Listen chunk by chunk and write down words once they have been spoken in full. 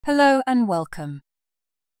Hello and welcome.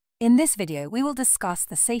 In this video, we will discuss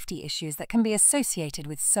the safety issues that can be associated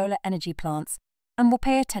with solar energy plants and will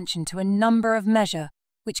pay attention to a number of measures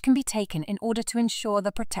which can be taken in order to ensure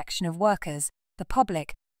the protection of workers, the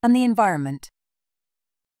public, and the environment.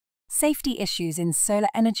 Safety issues in solar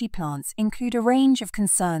energy plants include a range of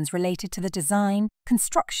concerns related to the design,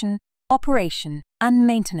 construction, operation, and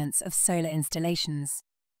maintenance of solar installations.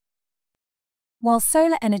 While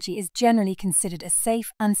solar energy is generally considered a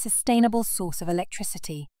safe and sustainable source of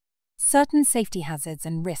electricity, certain safety hazards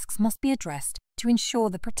and risks must be addressed to ensure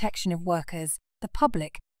the protection of workers, the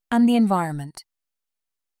public, and the environment.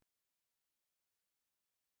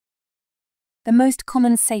 The most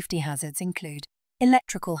common safety hazards include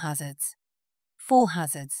electrical hazards, fall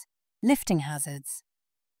hazards, lifting hazards,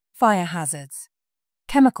 fire hazards,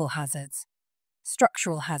 chemical hazards,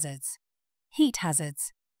 structural hazards, heat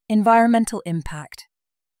hazards, environmental impact.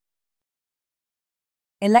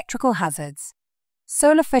 Electrical hazards.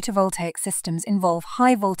 Solar photovoltaic systems involve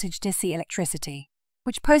high-voltage DC electricity,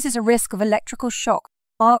 which poses a risk of electrical shock,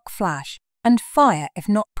 arc flash, and fire if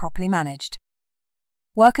not properly managed.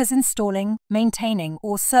 Workers installing, maintaining,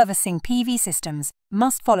 or servicing PV systems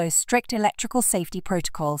must follow strict electrical safety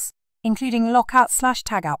protocols, including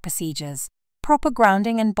lockout/tagout procedures, proper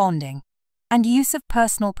grounding and bonding, and use of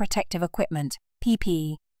personal protective equipment,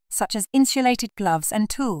 PPE, such as insulated gloves and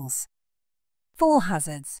tools. Fall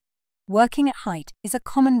hazards. Working at height is a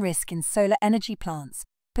common risk in solar energy plants,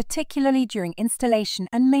 particularly during installation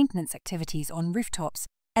and maintenance activities on rooftops,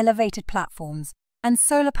 elevated platforms, and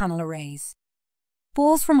solar panel arrays.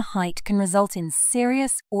 Falls from height can result in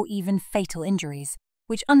serious or even fatal injuries,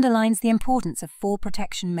 which underlines the importance of fall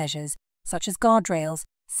protection measures such as guardrails,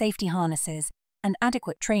 safety harnesses, and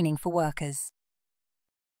adequate training for workers.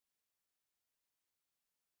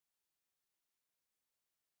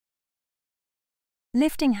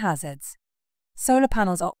 Lifting hazards. Solar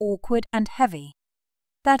panels are awkward and heavy.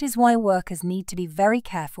 That is why workers need to be very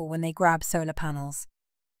careful when they grab solar panels.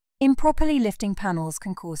 Improperly lifting panels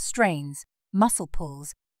can cause strains, muscle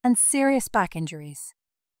pulls, and serious back injuries.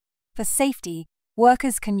 For safety,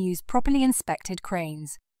 workers can use properly inspected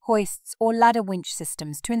cranes, hoists, or ladder winch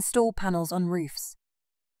systems to install panels on roofs.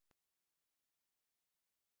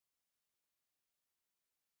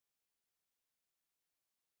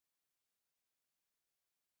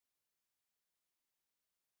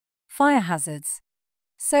 Fire hazards.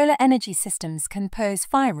 Solar energy systems can pose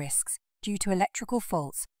fire risks due to electrical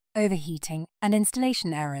faults, overheating, and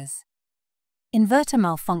installation errors. Inverter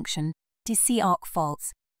malfunction, DC arc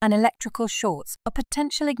faults, and electrical shorts are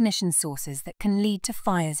potential ignition sources that can lead to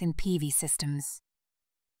fires in PV systems.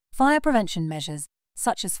 Fire prevention measures,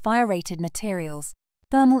 such as fire-rated materials,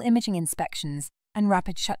 thermal imaging inspections, and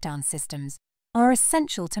rapid shutdown systems, are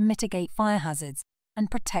essential to mitigate fire hazards and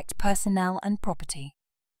protect personnel and property.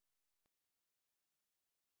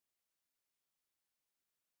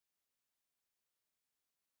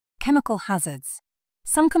 Chemical hazards.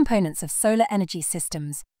 Some components of solar energy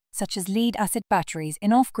systems, such as lead-acid batteries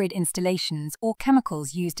in off-grid installations or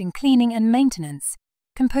chemicals used in cleaning and maintenance,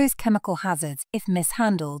 can pose chemical hazards if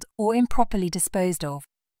mishandled or improperly disposed of.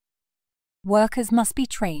 Workers must be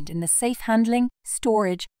trained in the safe handling,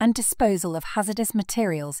 storage, and disposal of hazardous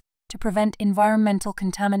materials to prevent environmental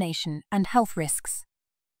contamination and health risks.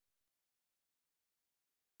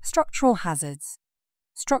 Structural hazards.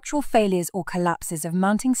 Structural failures or collapses of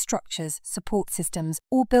mounting structures, support systems,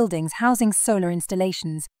 or buildings housing solar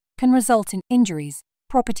installations can result in injuries,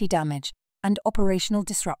 property damage, and operational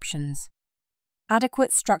disruptions.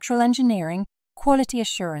 Adequate structural engineering, quality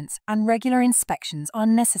assurance, and regular inspections are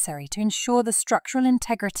necessary to ensure the structural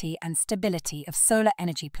integrity and stability of solar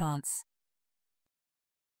energy plants.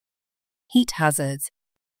 Heat hazards.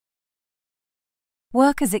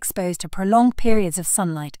 Workers exposed to prolonged periods of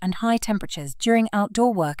sunlight and high temperatures during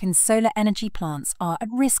outdoor work in solar energy plants are at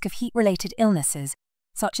risk of heat-related illnesses,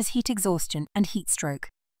 such as heat exhaustion and heat stroke.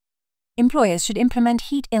 Employers should implement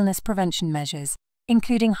heat illness prevention measures,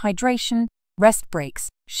 including hydration, rest breaks,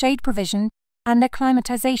 shade provision, and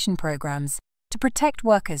acclimatization programs to protect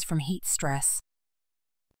workers from heat stress.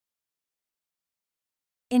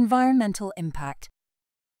 Environmental impact.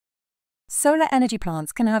 Solar energy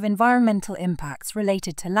plants can have environmental impacts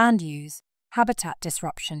related to land use, habitat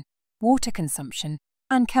disruption, water consumption,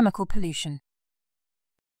 and chemical pollution.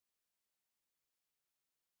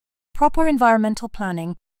 Proper environmental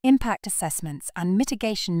planning, impact assessments, and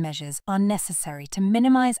mitigation measures are necessary to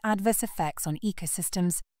minimize adverse effects on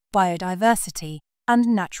ecosystems, biodiversity, and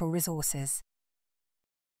natural resources.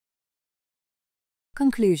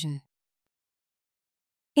 Conclusion.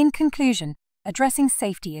 In conclusion, Addressing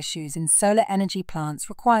safety issues in solar energy plants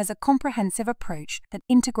requires a comprehensive approach that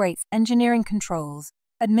integrates engineering controls,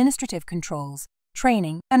 administrative controls,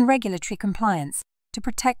 training, and regulatory compliance to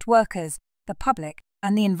protect workers, the public,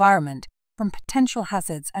 and the environment from potential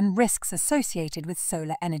hazards and risks associated with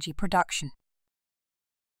solar energy production.